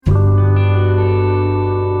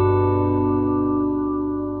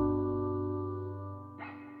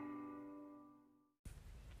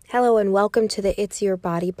Hello and welcome to the It's Your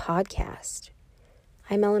Body podcast.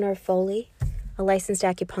 I'm Eleanor Foley, a licensed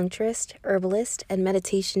acupuncturist, herbalist, and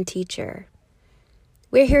meditation teacher.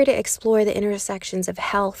 We're here to explore the intersections of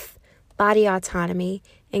health, body autonomy,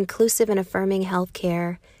 inclusive and affirming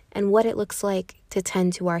healthcare, and what it looks like to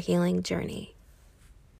tend to our healing journey.